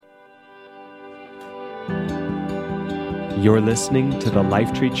You're listening to the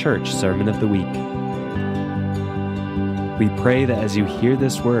Lifetree Church Sermon of the Week. We pray that as you hear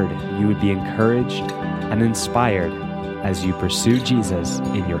this word, you would be encouraged and inspired as you pursue Jesus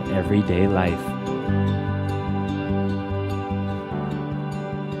in your everyday life.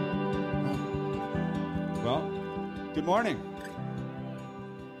 Well, good morning.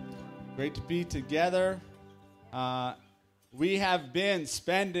 Great to be together. We have been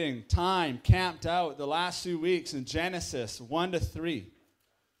spending time camped out the last 2 weeks in Genesis 1 to 3.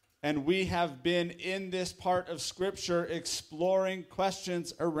 And we have been in this part of Scripture exploring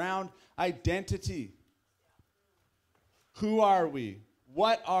questions around identity. Who are we?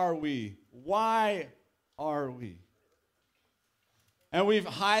 What are we? Why are we? And we've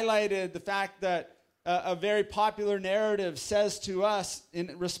highlighted the fact that a very popular narrative says to us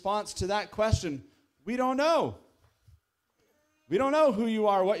in response to that question, we don't know. We don't know who you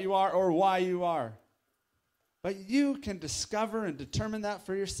are, what you are, or why you are. But you can discover and determine that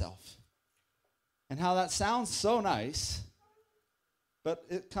for yourself. And how that sounds so nice, but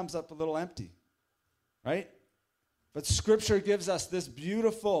it comes up a little empty, right? But Scripture gives us this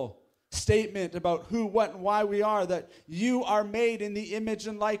beautiful statement about who, what, and why we are, that you are made in the image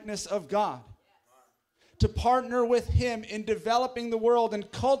and likeness of God. To partner with Him in developing the world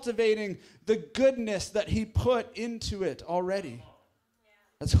and cultivating the goodness that He put into it already.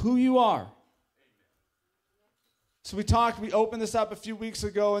 That's who you are. So we opened this up a few weeks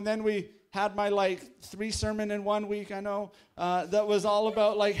ago, and then we had my 3 sermon in 1 week, I know, that was all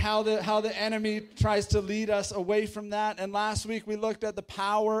about how the enemy tries to lead us away from that. And last week we looked at the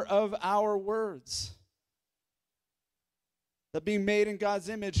power of our words. That being made in God's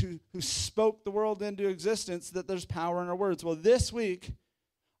image, who spoke the world into existence, that there's power in our words. Well, this week,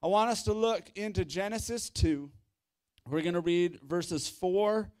 I want us to look into Genesis 2. We're going to read verses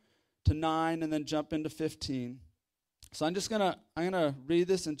 4 to 9 and then jump into 15. So I'm going to read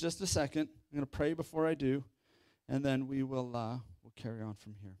this in just a second. I'm going to pray before I do, and then we'll carry on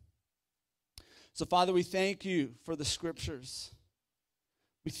from here. So, Father, we thank you for the Scriptures.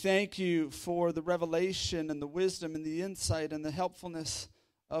 We thank you for the revelation and the wisdom and the insight and the helpfulness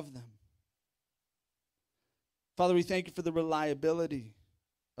of them. Father, we thank you for the reliability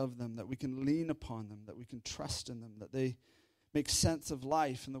of them, that we can lean upon them, that we can trust in them, that they make sense of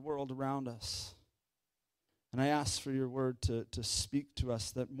life and the world around us. And I ask for your word to speak to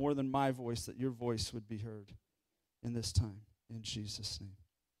us, that more than my voice, that your voice would be heard in this time. In Jesus' name.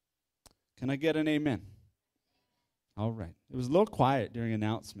 Can I get an amen? All right. It was a little quiet during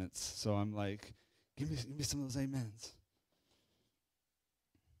announcements, so I'm like, give me some of those amens.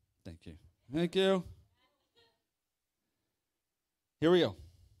 Thank you. Thank you. Here we go.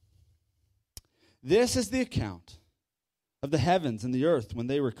 This is the account of the heavens and the earth when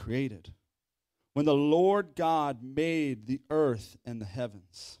they were created, when the Lord God made the earth and the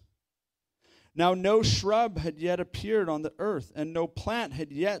heavens. Now no shrub had yet appeared on the earth, and no plant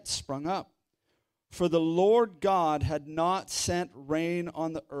had yet sprung up. For the Lord God had not sent rain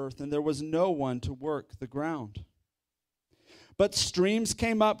on the earth, and there was no one to work the ground. But streams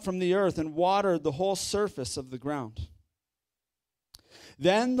came up from the earth and watered the whole surface of the ground.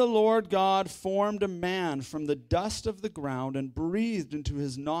 Then the Lord God formed a man from the dust of the ground and breathed into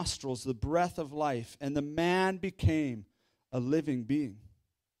his nostrils the breath of life, and the man became a living being.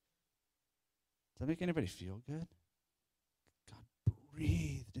 Does that make anybody feel good? God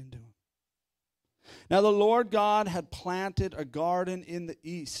breathed into him. Now the Lord God had planted a garden in the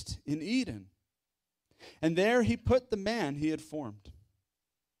east, in Eden, and there he put the man he had formed.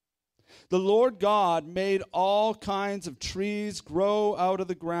 The Lord God made all kinds of trees grow out of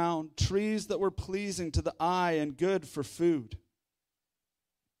the ground, trees that were pleasing to the eye and good for food.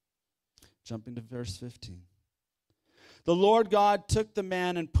 Jumping to verse 15. The Lord God took the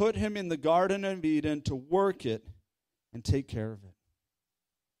man and put him in the Garden of Eden to work it and take care of it.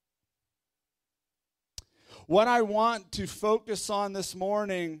 What I want to focus on this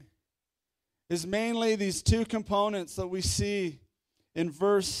morning is mainly these 2 components that we see in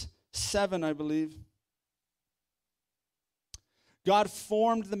verse 7, I believe. God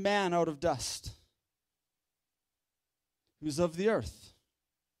formed the man out of dust. He was of the earth.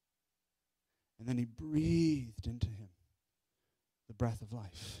 And then he breathed into him the breath of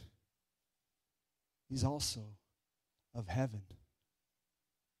life. He's also of heaven.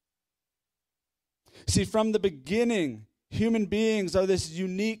 See, from the beginning, human beings are this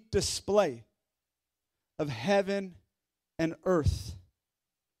unique display of heaven and earth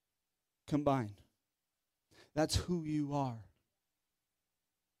combined. That's who you are.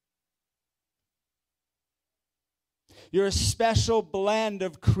 You're a special blend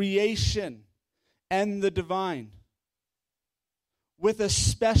of creation and the divine, with a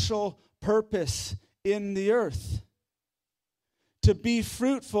special purpose in the earth. To be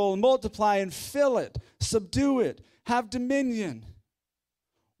fruitful, multiply, and fill it, subdue it, have dominion,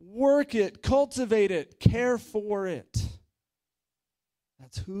 work it, cultivate it, care for it.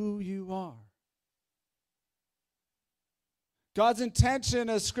 That's who you are. God's intention,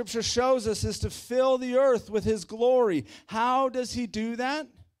 as Scripture shows us, is to fill the earth with His glory. How does He do that?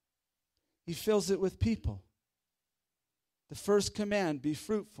 He fills it with people. The first command, be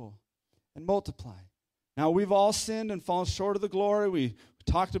fruitful and multiply. Now, we've all sinned and fallen short of the glory. We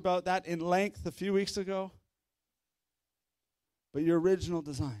talked about that in length a few weeks ago. But your original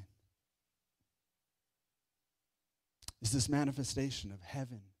design is this manifestation of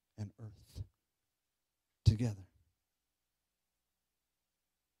heaven and earth together.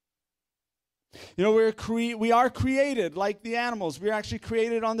 You know, we are created like the animals. We're actually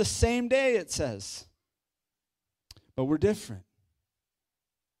created on the same day, it says. But we're different.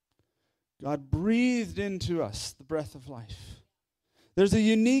 God breathed into us the breath of life. There's a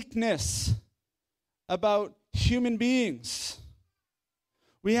uniqueness about human beings.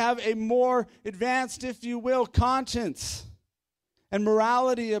 We have a more advanced, if you will, conscience and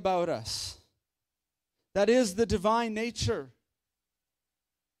morality about us. That is the divine nature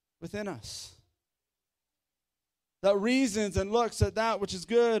within us. That reasons and looks at that which is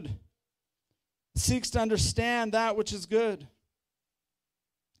good, seeks to understand that which is good.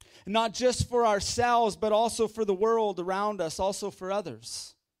 And not just for ourselves, but also for the world around us, also for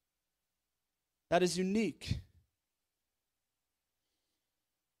others. That is unique.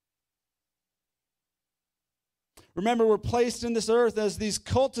 Remember, we're placed in this earth as these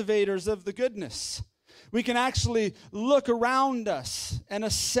cultivators of the goodness. We can actually look around us and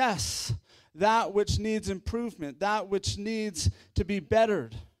assess that which needs improvement, that which needs to be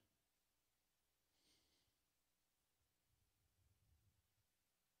bettered.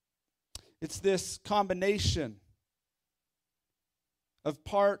 It's this combination of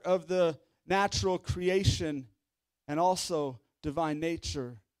part of the natural creation and also divine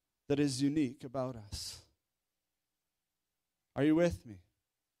nature that is unique about us. Are you with me?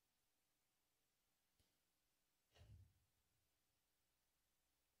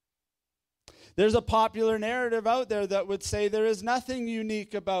 There's a popular narrative out there that would say there is nothing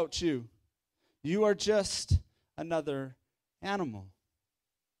unique about you. You are just another animal.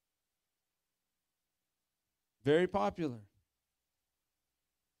 Very popular.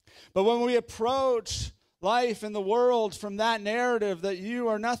 But when we approach life in the world from that narrative that you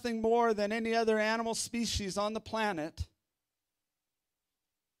are nothing more than any other animal species on the planet,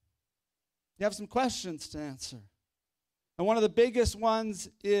 you have some questions to answer. And one of the biggest ones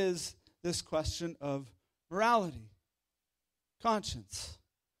is this question of morality, conscience.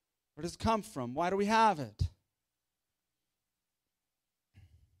 Where does it come from? Why do we have it?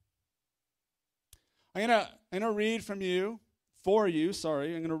 I'm gonna read I'm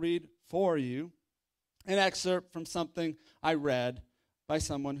gonna read for you an excerpt from something I read by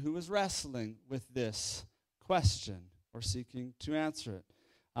someone who was wrestling with this question or seeking to answer it.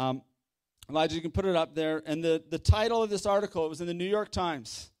 Elijah, you can put it up there. And the title of this article, it was in the New York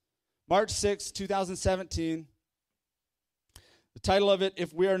Times, March 6, 2017. The title of it,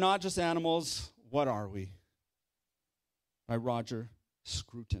 If We Are Not Just Animals, What Are We? By Roger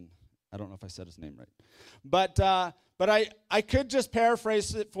Scruton. I don't know if I said his name right. But I could just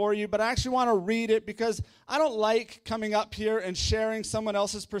paraphrase it for you, but I actually want to read it because I don't like coming up here and sharing someone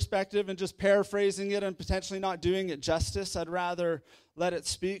else's perspective and just paraphrasing it and potentially not doing it justice. I'd rather let it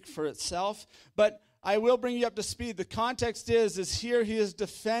speak for itself. But I will bring you up to speed. The context is here he is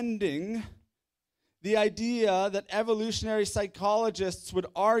defending the idea that evolutionary psychologists would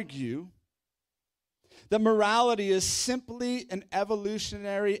argue that morality is simply an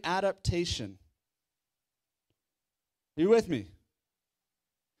evolutionary adaptation. Are you with me?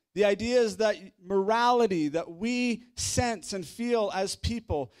 The idea is that morality that we sense and feel as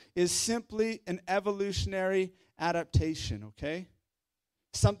people is simply an evolutionary adaptation, okay?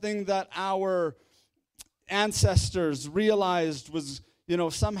 Something that our ancestors realized was,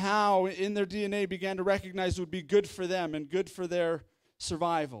 somehow in their DNA began to recognize would be good for them and good for their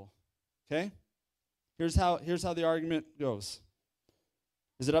survival, okay? Here's how the argument goes.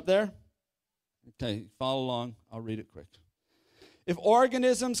 Is it up there? Okay, follow along. I'll read it quick. If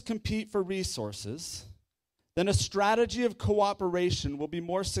organisms compete for resources, then a strategy of cooperation will be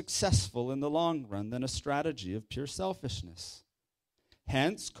more successful in the long run than a strategy of pure selfishness.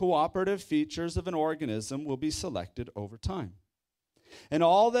 Hence, cooperative features of an organism will be selected over time. And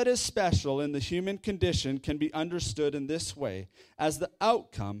all that is special in the human condition can be understood in this way as the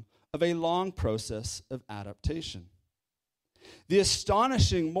outcome of a long process of adaptation. The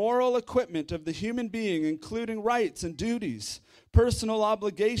astonishing moral equipment of the human being, including rights and duties, personal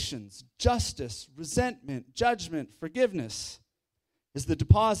obligations, justice, resentment, judgment, forgiveness, is the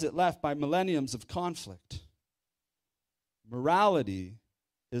deposit left by millenniums of conflict. Morality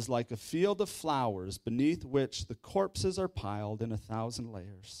is like a field of flowers beneath which the corpses are piled in 1,000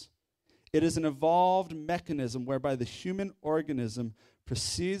 layers. It is an evolved mechanism whereby the human organism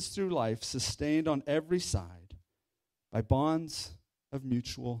proceeds through life sustained on every side by bonds of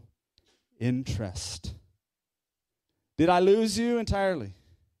mutual interest. Did I lose you entirely?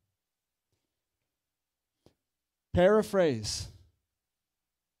 Paraphrase.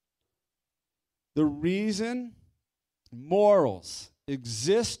 The reason morals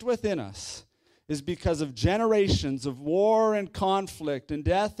exist within us is because of generations of war and conflict and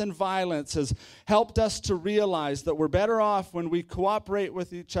death and violence has helped us to realize that we're better off when we cooperate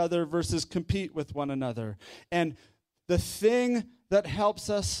with each other versus compete with one another. And the thing that helps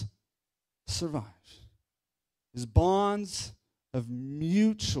us survive is bonds of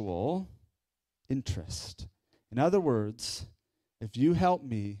mutual interest. In other words, if you help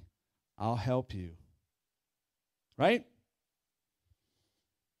me, I'll help you. Right?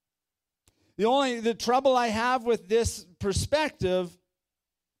 The trouble I have with this perspective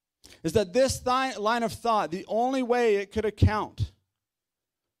is that this line of thought, the only way it could account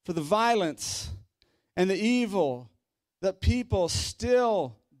for the violence and the evil that people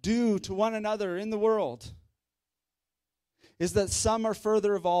still do to one another in the world is that some are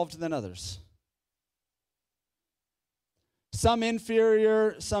further evolved than others. Some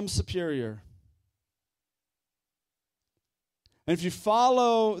inferior, some superior. And if you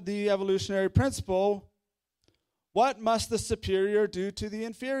follow the evolutionary principle, what must the superior do to the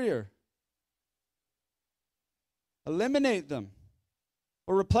inferior? Eliminate them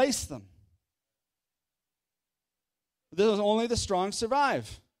or replace them. Only the strong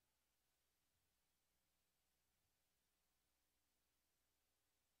survive.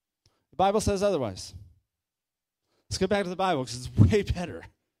 The Bible says otherwise. Let's get back to the Bible because it's way better.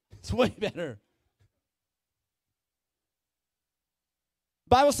 It's way better.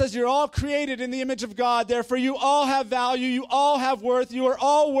 The Bible says you're all created in the image of God. Therefore, you all have value. You all have worth. You are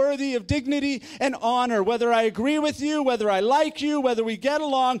all worthy of dignity and honor. Whether I agree with you, whether I like you, whether we get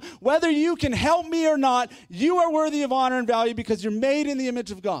along, whether you can help me or not, you are worthy of honor and value because you're made in the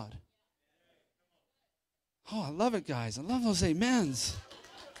image of God. Oh, I love it, guys. I love those amens.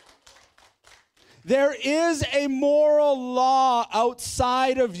 There is a moral law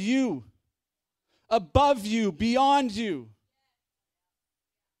outside of you, above you, beyond you.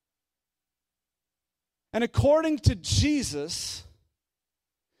 And according to Jesus,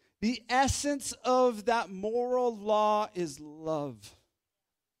 the essence of that moral law is love.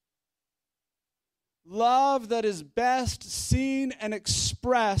 Love that is best seen and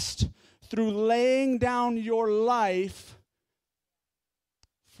expressed through laying down your life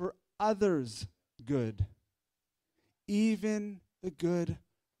for others' good, even the good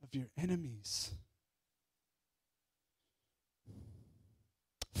of your enemies.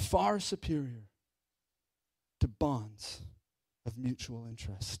 Far superior to bonds of mutual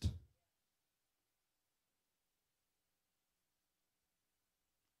interest.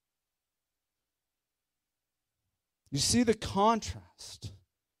 You see the contrast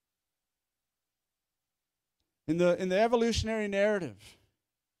in the evolutionary narrative.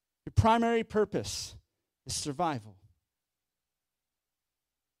 Your primary purpose is survival.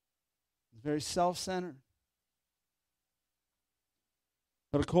 It's very self-centered.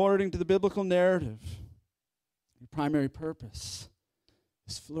 But according to the biblical narrative, your primary purpose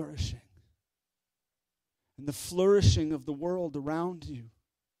is flourishing. And the flourishing of the world around you.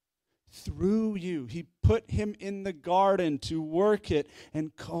 Through you. He put him in the garden to work it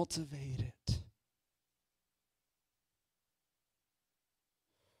and cultivate it.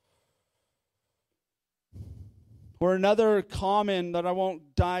 Or another common that I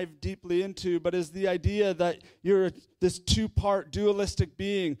won't dive deeply into, but is the idea that you're this two-part dualistic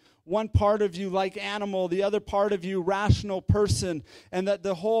being. One part of you like animal, the other part of you rational person, and that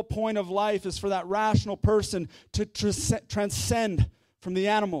the whole point of life is for that rational person to transcend from the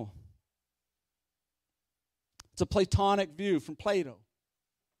animal. It's a Platonic view from Plato.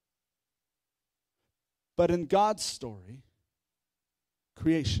 But in God's story,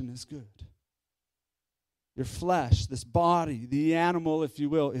 creation is good. Your flesh, this body, the animal, if you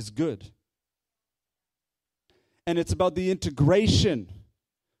will, is good. And it's about the integration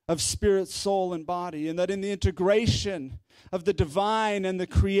of spirit, soul, and body. And that in the integration of the divine and the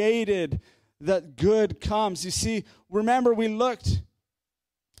created, that good comes. You see, remember we looked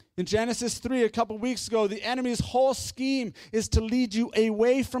In Genesis 3, a couple weeks ago, the enemy's whole scheme is to lead you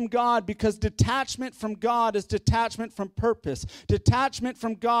away from God, because detachment from God is detachment from purpose. Detachment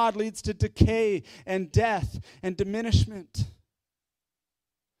from God leads to decay and death and diminishment.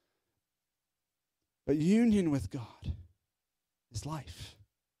 But union with God is life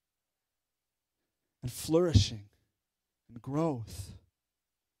and flourishing and growth.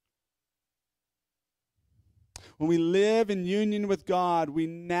 When we live in union with God, we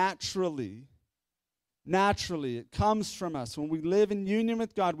naturally, it comes from us. When we live in union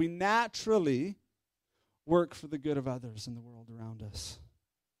with God, we naturally work for the good of others in the world around us.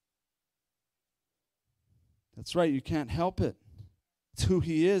 That's right, you can't help it. It's who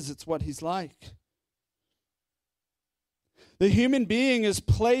He is, it's what He's like. The human being is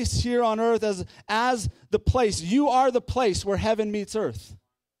placed here on earth as the place. You are the place where heaven meets earth.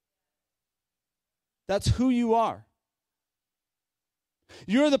 That's who you are.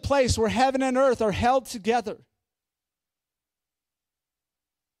 You're the place where heaven and earth are held together.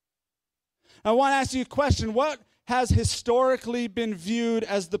 I want to ask you a question. What has historically been viewed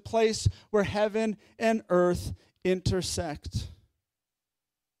as the place where heaven and earth intersect?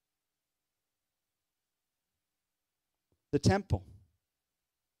 The temple.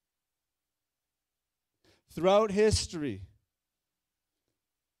 Throughout history,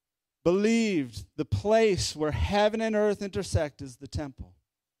 believed the place where heaven and earth intersect is the temple.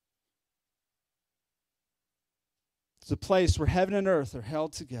 It's a place where heaven and earth are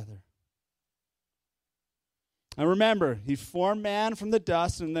held together. And remember, He formed man from the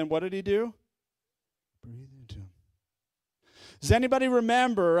dust, and then what did He do? Breathe into him. Does anybody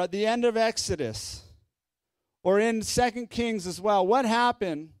remember at the end of Exodus, or in 2 Kings as well, what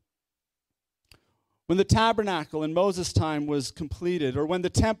happened when the tabernacle in Moses' time was completed, or when the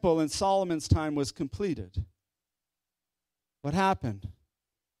temple in Solomon's time was completed? What happened?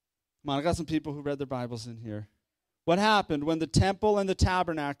 Come on, I got some people who read their Bibles in here. What happened when the temple and the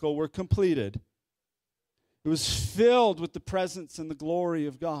tabernacle were completed? It was filled with the presence and the glory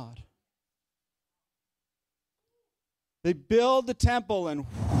of God. They build the temple, and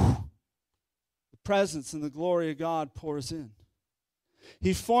the presence and the glory of God pours in.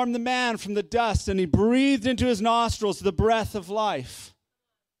 He formed the man from the dust, and He breathed into his nostrils the breath of life.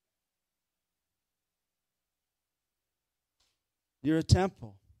 You're a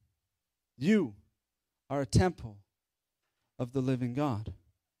temple. You are a temple of the living God.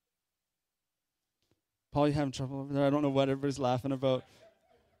 Paul, you having trouble over there? I don't know what everybody's laughing about.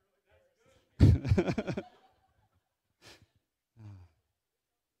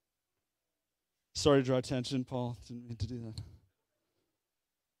 Sorry to draw attention, Paul. Didn't mean to do that.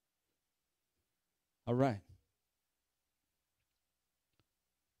 All right.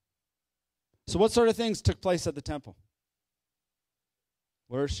 So what sort of things took place at the temple?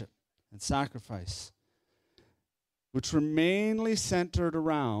 Worship and sacrifice, which were mainly centered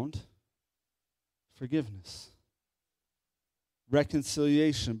around forgiveness,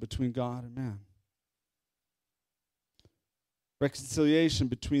 reconciliation between God and man, reconciliation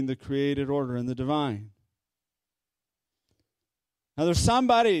between the created order and the divine. Now there's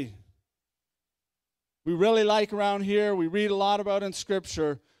somebody we really like around here, we read a lot about in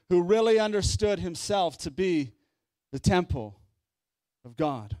Scripture, who really understood himself to be the temple of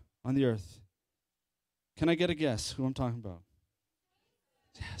God on the earth. Can I get a guess who I'm talking about?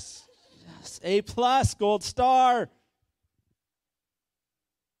 Yes. A+, gold star.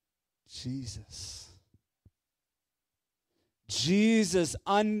 Jesus. Jesus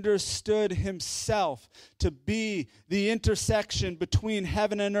understood himself to be the intersection between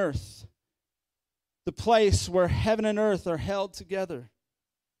heaven and earth. The place where heaven and earth are held together.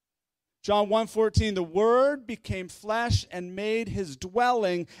 John 1:14, the Word became flesh and made his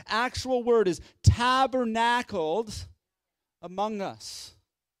dwelling. Actual word is tabernacled among us.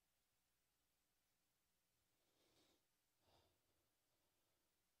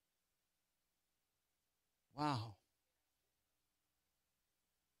 Wow.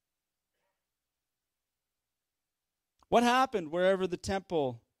 What happened wherever the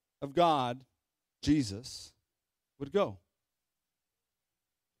temple of God, Jesus, would go?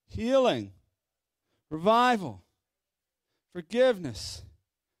 Healing, revival, forgiveness,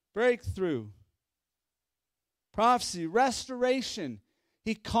 breakthrough, prophecy, restoration.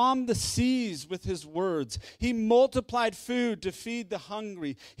 He calmed the seas with his words. He multiplied food to feed the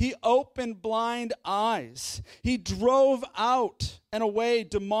hungry. He opened blind eyes. He drove out and away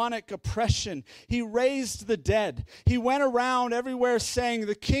demonic oppression. He raised the dead. He went around everywhere saying,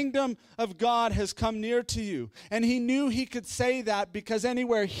 the kingdom of God has come near to you. And he knew he could say that because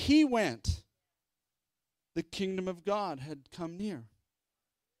anywhere he went, the kingdom of God had come near.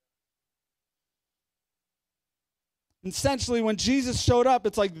 Essentially, when Jesus showed up,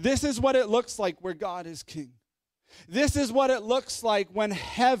 it's like, this is what it looks like where God is king. This is what it looks like when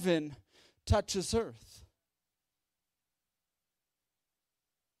heaven touches earth.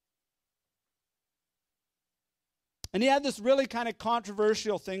 And he had this really kind of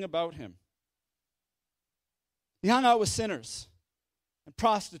controversial thing about him. He hung out with sinners and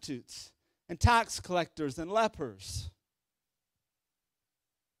prostitutes and tax collectors and lepers.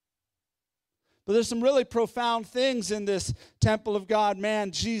 But there's some really profound things in this temple of God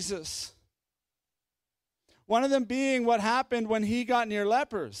man, Jesus. One of them being what happened when he got near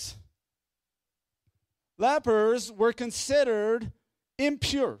lepers. Lepers were considered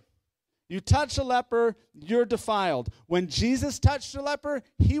impure. You touch a leper, you're defiled. When Jesus touched a leper,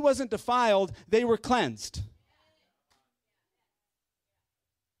 he wasn't defiled, they were cleansed.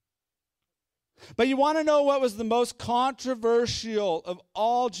 But you want to know what was the most controversial of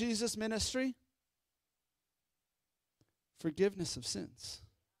all Jesus' ministry? Forgiveness of sins.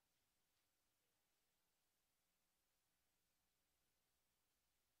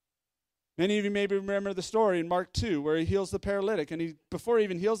 Many of you maybe remember the story in Mark 2 where he heals the paralytic, and before he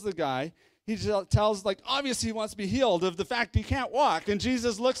even heals the guy, he tells, obviously he wants to be healed of the fact he can't walk. And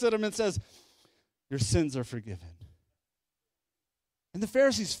Jesus looks at him and says, your sins are forgiven. And the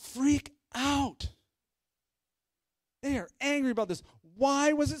Pharisees freak out. They are angry about this.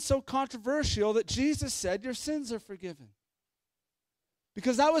 Why was it so controversial that Jesus said your sins are forgiven?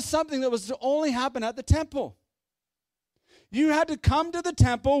 Because that was something that was to only happen at the temple. You had to come to the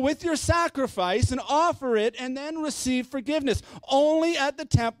temple with your sacrifice and offer it and then receive forgiveness. Only at the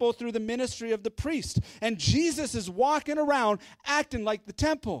temple through the ministry of the priest. And Jesus is walking around acting like the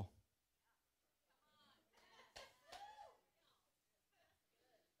temple.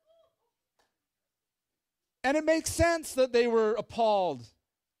 And it makes sense that they were appalled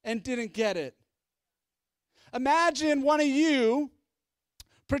and didn't get it. Imagine one of you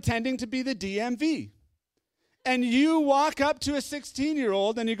pretending to be the DMV. And you walk up to a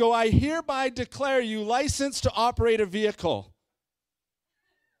 16-year-old and you go, I hereby declare you licensed to operate a vehicle.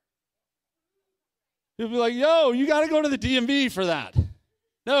 You'll be like, yo, you got to go to the DMV for that.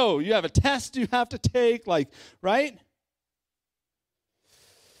 No, you have a test you have to take, right?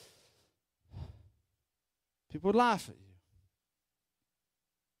 People would laugh at you.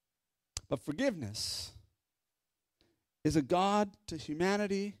 But forgiveness is a God to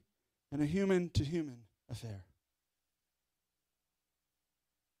humanity and a human to human affair.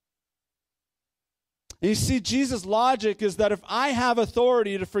 And you see, Jesus' logic is that if I have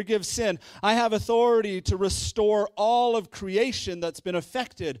authority to forgive sin, I have authority to restore all of creation that's been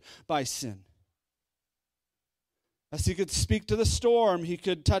affected by sin. As he could speak to the storm, he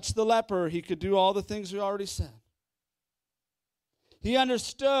could touch the leper, he could do all the things we already said. He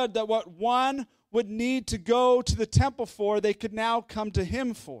understood that what one would need to go to the temple for, they could now come to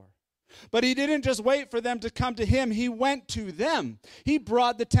him for. But he didn't just wait for them to come to him. He went to them. He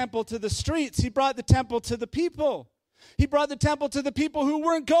brought the temple to the streets. He brought the temple to the people. He brought the temple to the people who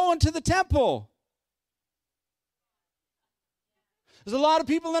weren't going to the temple. There's a lot of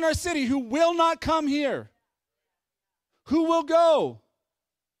people in our city who will not come here. Who will go?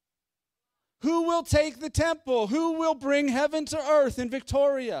 Who will take the temple? Who will bring heaven to earth in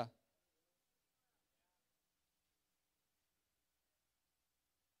Victoria?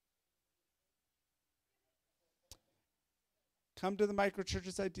 Come to the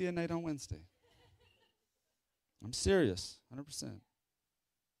microchurches idea night on Wednesday. I'm serious, 100%.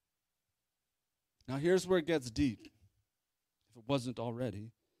 Now here's where it gets deep, if it wasn't already.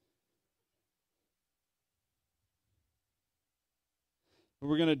 What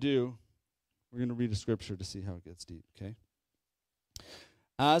we're going to read a scripture to see how it gets deep, okay?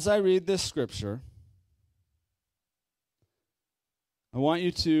 As I read this scripture, I want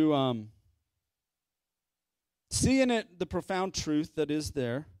you to see in it the profound truth that is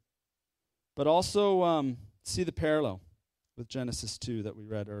there, but also see the parallel with Genesis 2 that we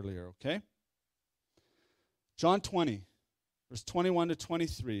read earlier, okay? John 20, verse 21 to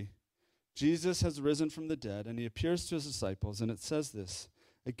 23. Jesus has risen from the dead, and he appears to his disciples, and it says this.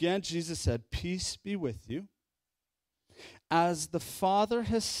 Again, Jesus said, peace be with you. As the Father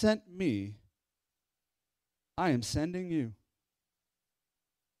has sent me, I am sending you.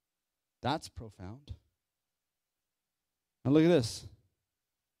 That's profound. Now look at this.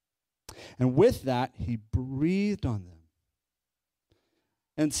 And with that, he breathed on them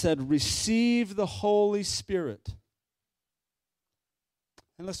and said, receive the Holy Spirit.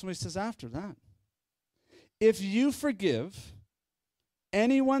 And listen what he says after that. If you forgive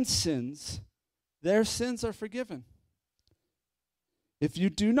anyone's sins, their sins are forgiven. If you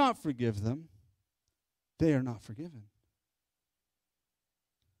do not forgive them, they are not forgiven.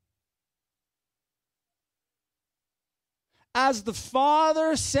 As the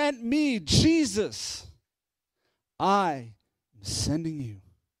Father sent me, Jesus, I am sending you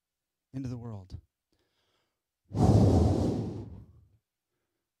into the world.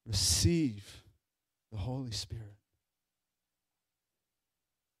 Receive the Holy Spirit.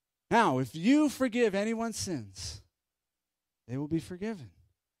 Now, if you forgive anyone's sins, they will be forgiven.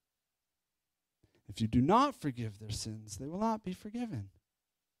 If you do not forgive their sins, they will not be forgiven.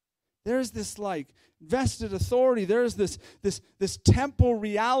 There's this vested authority. There's this temple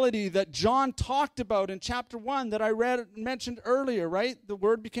reality that John talked about in chapter 1 that I mentioned earlier, right? The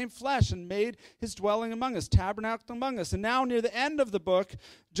Word became flesh and made his dwelling among us, tabernacled among us. And now near the end of the book,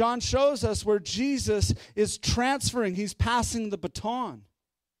 John shows us where Jesus is transferring. He's passing the baton.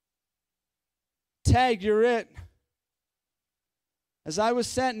 Tag, you're it. As I was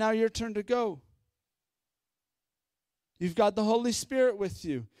sent, now your turn to go. You've got the Holy Spirit with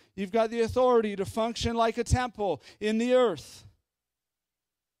you. You've got the authority to function like a temple in the earth.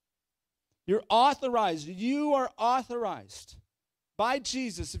 You're authorized. You are authorized by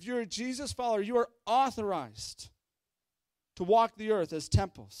Jesus. If you're a Jesus follower, you are authorized to walk the earth as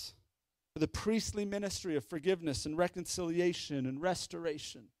temples for the priestly ministry of forgiveness and reconciliation and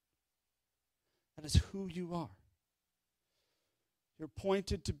restoration. That is who you are. You're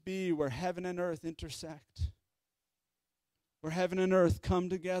appointed to be where heaven and earth intersect, where heaven and earth come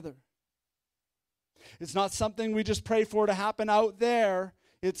together. It's not something we just pray for to happen out there.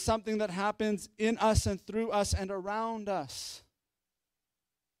 It's something that happens in us and through us and around us.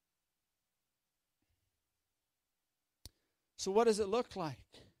 So what does it look like?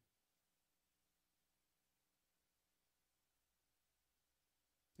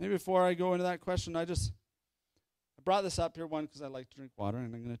 Maybe before I go into that question, I brought this up here, one, because I like to drink water,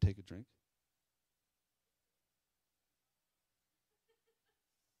 and I'm going to take a drink.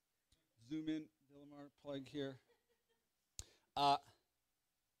 Zoom in, Villamar, plug here.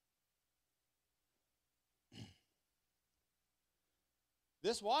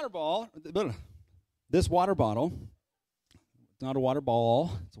 This water bottle, it's not a water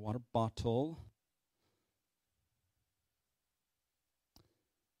ball, it's a water bottle.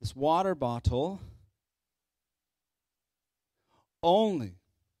 This water bottle only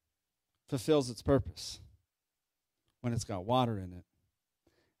fulfills its purpose when it's got water in it.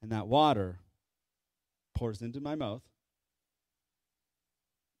 And that water pours into my mouth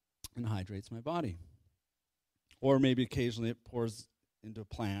and hydrates my body. Or maybe occasionally it pours into a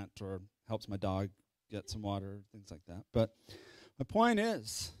plant or helps my dog get some water, things like that. But my point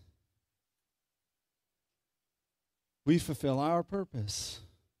is, we fulfill our purpose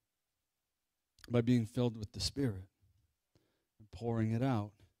by being filled with the Spirit and pouring it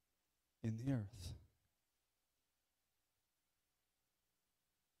out in the earth.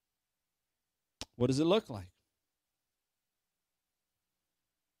 What does it look like?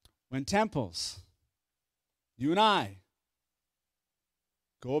 When temples, you and I,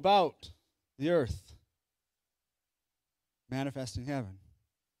 go about the earth, manifesting heaven.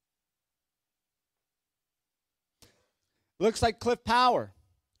 Looks like Cliff Power,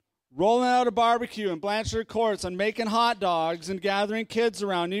 rolling out a barbecue in Blanchard Courts and making hot dogs and gathering kids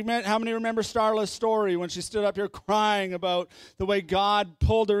around. How many remember Starla's story when she stood up here crying about the way God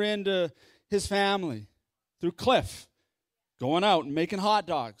pulled her into his family through Cliff, going out and making hot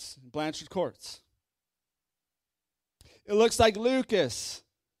dogs in Blanchard Courts? It looks like Lucas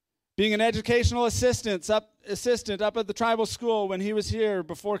being an educational assistant up at the tribal school when he was here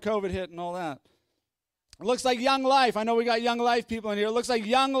before COVID hit and all that. It looks like Young Life. I know we got Young Life people in here. It looks like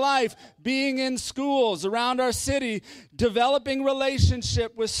Young Life being in schools around our city, developing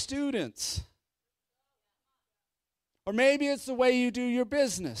relationship with students. Or maybe it's the way you do your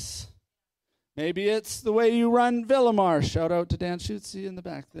business. Maybe it's the way you run Villamar. Shout out to Dan Schutze in the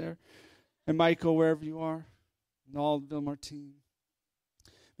back there. And Michael, wherever you are. And all the Villamar team.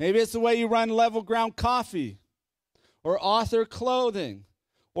 Maybe it's the way you run Level Ground Coffee. Or Author Clothing.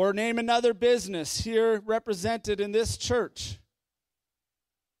 Or name another business here represented in this church.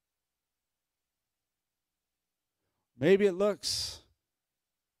 Maybe it looks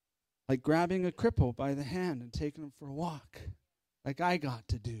like grabbing a cripple by the hand and taking him for a walk, like I got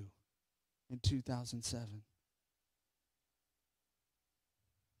to do in 2007.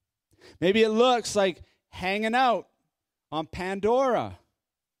 Maybe it looks like hanging out on Pandora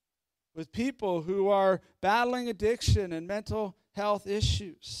with people who are battling addiction and mental health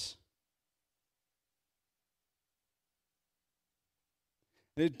issues.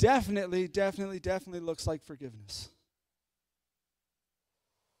 And it definitely looks like forgiveness.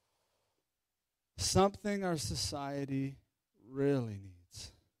 Something our society really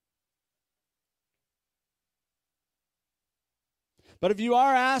needs. But if you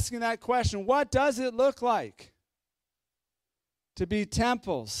are asking that question, what does it look like to be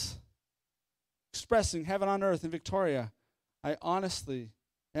temples expressing heaven on earth in Victoria? I honestly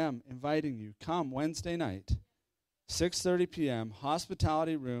am inviting you. Come Wednesday night, 6:30 p.m.,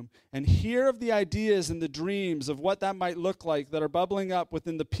 hospitality room, and hear of the ideas and the dreams of what that might look like that are bubbling up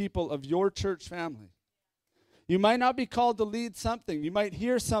within the people of your church family. You might not be called to lead something. You might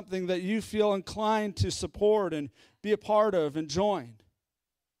hear something that you feel inclined to support and be a part of and join.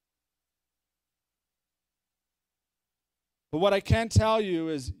 But what I can tell you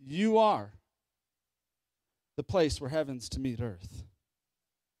is you are the place where heaven's to meet earth.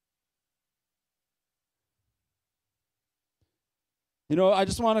 You know, I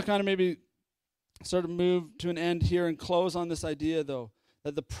just want to kind of maybe sort of move to an end here and close on this idea, though,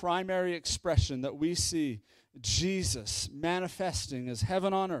 that the primary expression that we see Jesus manifesting as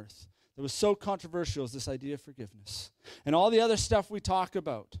heaven on earth that was so controversial is this idea of forgiveness. And all the other stuff we talk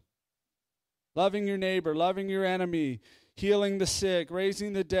about, loving your neighbor, loving your enemy, healing the sick,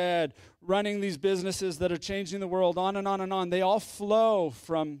 raising the dead, running these businesses that are changing the world, on and on and on, they all flow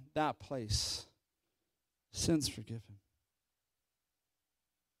from that place. Sins forgiven.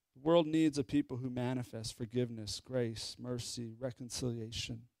 The world needs a people who manifest forgiveness, grace, mercy,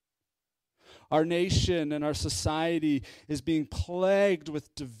 reconciliation. Our nation and our society is being plagued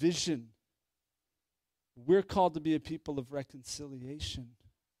with division. We're called to be a people of reconciliation.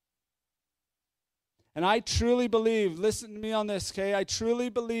 And I truly believe, listen to me on this, okay? I truly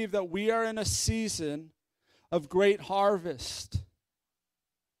believe that we are in a season of great harvest.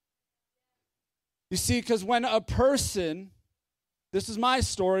 You see, because when a person, this is my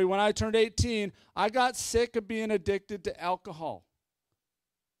story, when I turned 18, I got sick of being addicted to alcohol.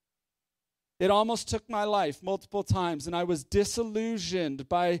 It almost took my life multiple times, and I was disillusioned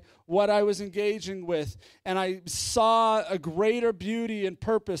by what I was engaging with, and I saw a greater beauty and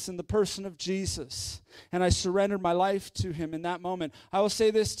purpose in the person of Jesus, and I surrendered my life to him in that moment. I will say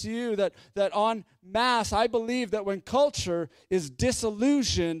this to you, that en masse, I believe that when culture is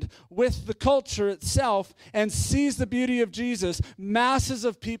disillusioned with the culture itself and sees the beauty of Jesus, masses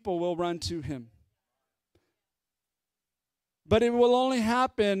of people will run to him. But it will only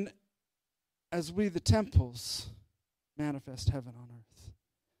happen as we, the temples, manifest heaven on earth.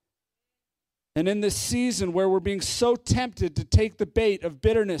 And in this season where we're being so tempted to take the bait of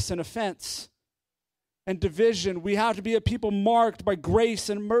bitterness and offense and division, we have to be a people marked by grace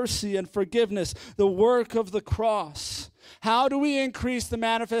and mercy and forgiveness, the work of the cross. How do we increase the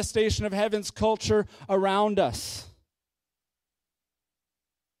manifestation of heaven's culture around us?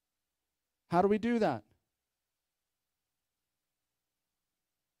 How do we do that?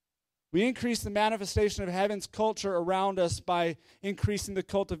 We increase the manifestation of heaven's culture around us by increasing the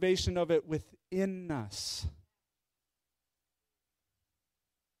cultivation of it within us.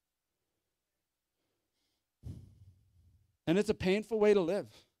 And it's a painful way to live.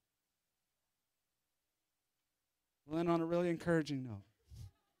 We'll end on a really encouraging note.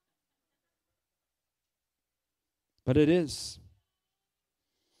 But it is.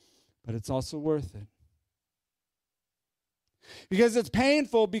 But it's also worth it. Because it's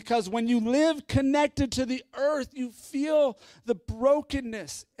painful, because when you live connected to the earth, you feel the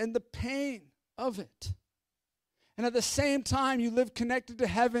brokenness and the pain of it. And at the same time, you live connected to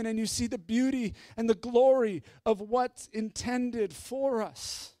heaven and you see the beauty and the glory of what's intended for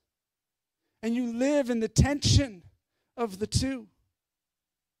us. And you live in the tension of the two.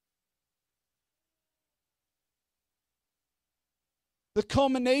 The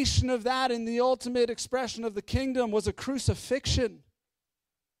culmination of that and the ultimate expression of the kingdom was a crucifixion.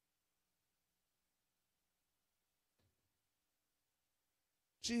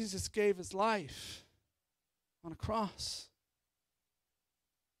 Jesus gave his life on a cross.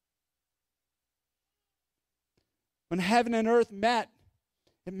 When heaven and earth met,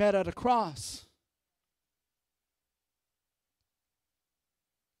 it met at a cross.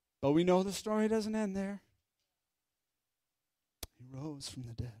 But we know the story doesn't end there. He rose from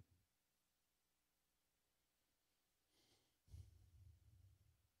the dead.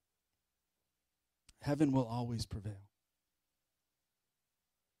 Heaven will always prevail.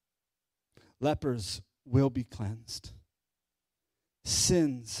 Lepers will be cleansed.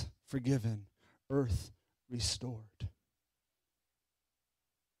 Sins forgiven. Earth restored.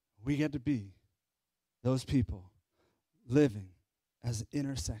 We get to be those people living as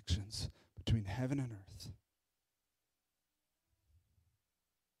intersections between heaven and earth.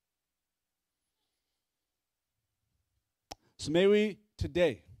 So may we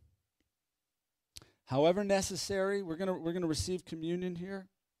today, however necessary, we're gonna receive communion here.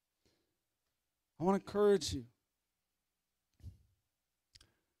 I want to encourage you.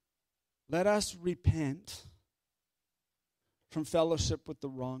 let us repent from fellowship with the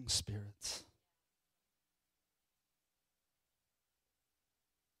wrong spirits.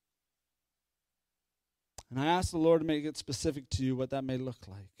 And I ask the Lord to make it specific to you what that may look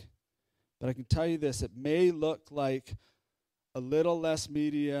like. But I can tell you this, it may look like a little less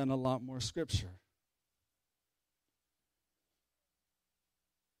media and a lot more scripture.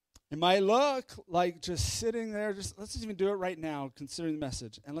 It might look like just sitting there, let's just even do it right now, considering the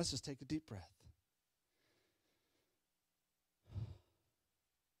message, and let's just take a deep breath.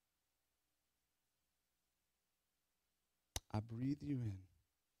 I breathe you in.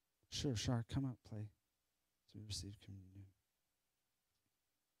 Sure, Shar, come up, play. So we receive communion.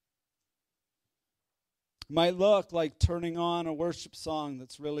 It might look like turning on a worship song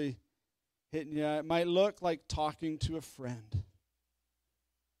that's really hitting you. It might look like talking to a friend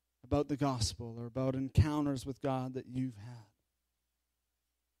about the gospel or about encounters with God that you've had.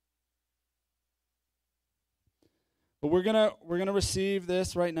 But we're gonna receive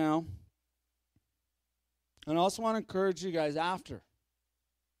this right now. And I also want to encourage you guys after,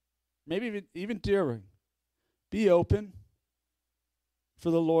 maybe even during, be open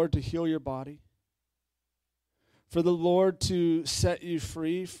for the Lord to heal your body, for the Lord to set you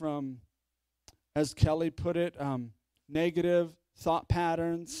free from, as Kelly put it, negative thought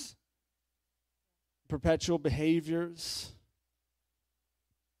patterns, perpetual behaviors.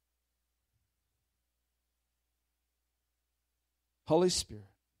 Holy Spirit,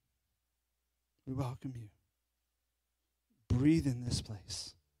 we welcome you. Breathe in this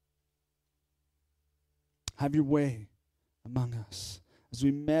place. Have your way among us as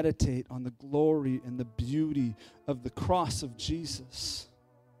we meditate on the glory and the beauty of the cross of Jesus.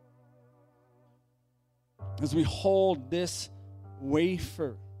 As we hold this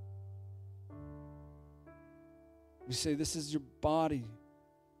wafer, we say, this is your body,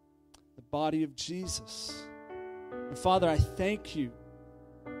 the body of Jesus. And Father, I thank you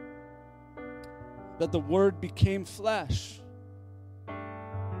that the Word became flesh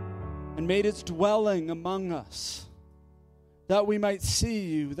and made its dwelling among us, that we might see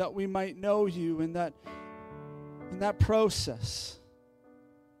you, that we might know you, and that in that process,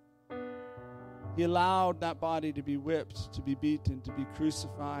 he allowed that body to be whipped, to be beaten, to be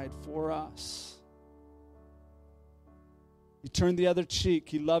crucified for us. He turned the other cheek.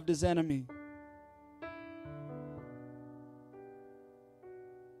 He loved his enemy.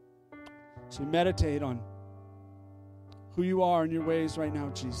 So meditate on who you are in your ways right now,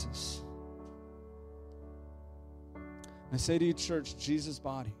 Jesus. I say to you, church, Jesus'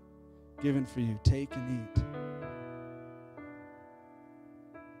 body given for you. Take and eat.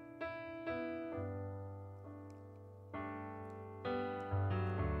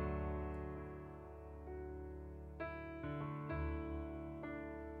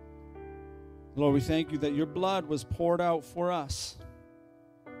 Lord, we thank you that your blood was poured out for us,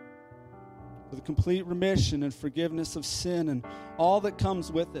 for the complete remission and forgiveness of sin and all that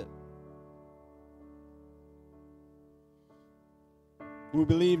comes with it. We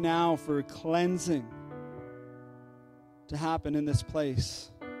believe now for cleansing to happen in this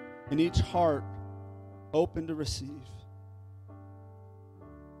place, in each heart open to receive.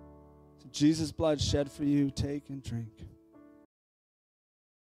 So Jesus' blood shed for you, take and drink.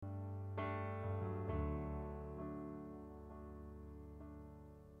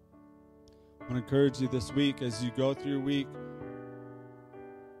 I want to encourage you this week as you go through your week,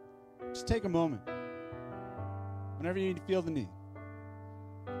 just take a moment. Whenever you feel the need,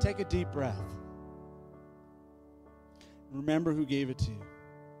 take a deep breath. Remember who gave it to you.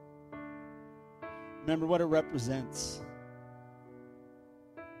 Remember what it represents.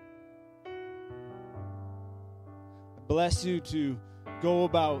 I bless you to go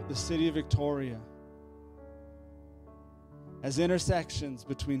about the city of Victoria as intersections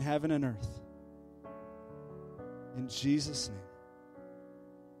between heaven and earth. In Jesus' name.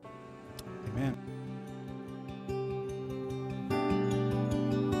 Amen.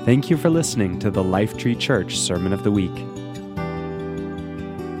 Thank you for listening to the Lifetree Church Sermon of the Week.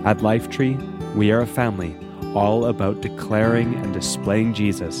 At Lifetree, we are a family all about declaring and displaying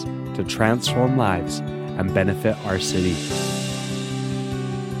Jesus to transform lives and benefit our city.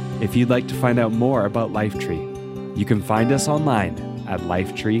 If you'd like to find out more about Lifetree, you can find us online at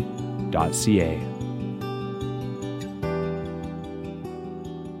lifetree.ca.